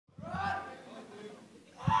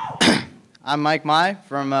I'm Mike Mai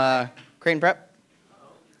from Creighton Prep.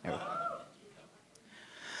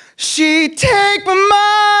 She take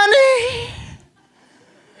my money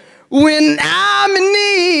when I'm in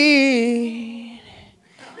need.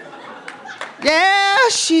 Yeah,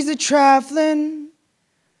 she's a trifling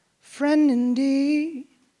friend indeed.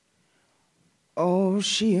 Oh,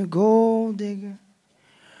 she a gold digger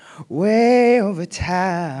way over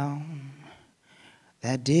town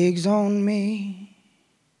that digs on me.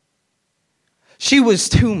 She was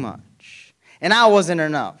too much, and I wasn't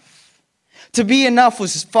enough. To be enough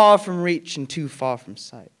was far from reach and too far from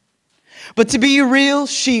sight. But to be real,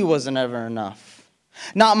 she wasn't ever enough.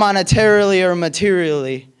 Not monetarily or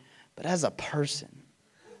materially, but as a person.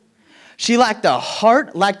 She lacked a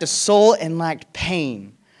heart, lacked a soul, and lacked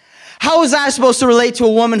pain. How was I supposed to relate to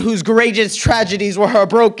a woman whose greatest tragedies were her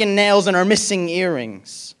broken nails and her missing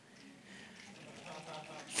earrings?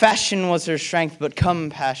 Fashion was her strength, but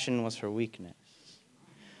compassion was her weakness.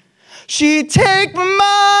 She'd take my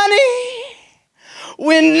money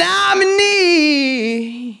when I'm in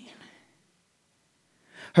need.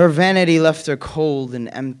 Her vanity left her cold and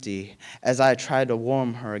empty as I tried to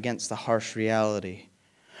warm her against the harsh reality.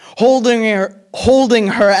 Holding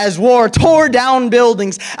her as war tore down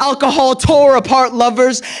buildings, alcohol tore apart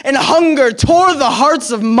lovers, and hunger tore the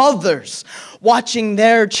hearts of mothers, watching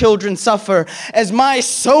their children suffer as my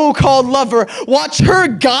so-called lover watched her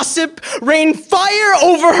gossip rain fire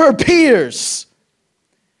over her peers.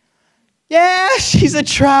 Yeah, she's a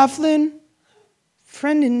trifling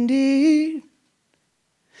friend indeed.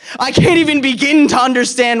 I can't even begin to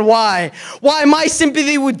understand why my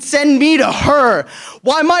sympathy would send me to her,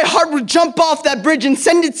 why my heart would jump off that bridge and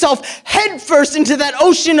send itself headfirst into that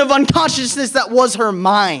ocean of unconsciousness that was her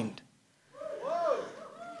mind.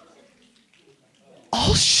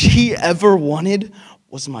 All she ever wanted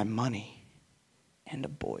was my money and a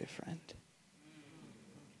boyfriend.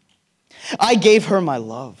 I gave her my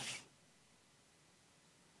love.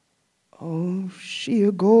 Oh, she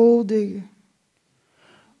a gold digger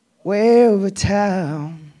way over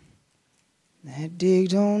town that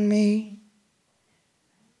digged on me.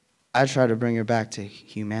 I tried to bring her back to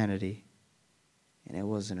humanity, and it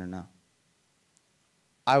wasn't enough.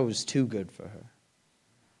 I was too good for her.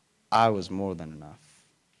 I was more than enough.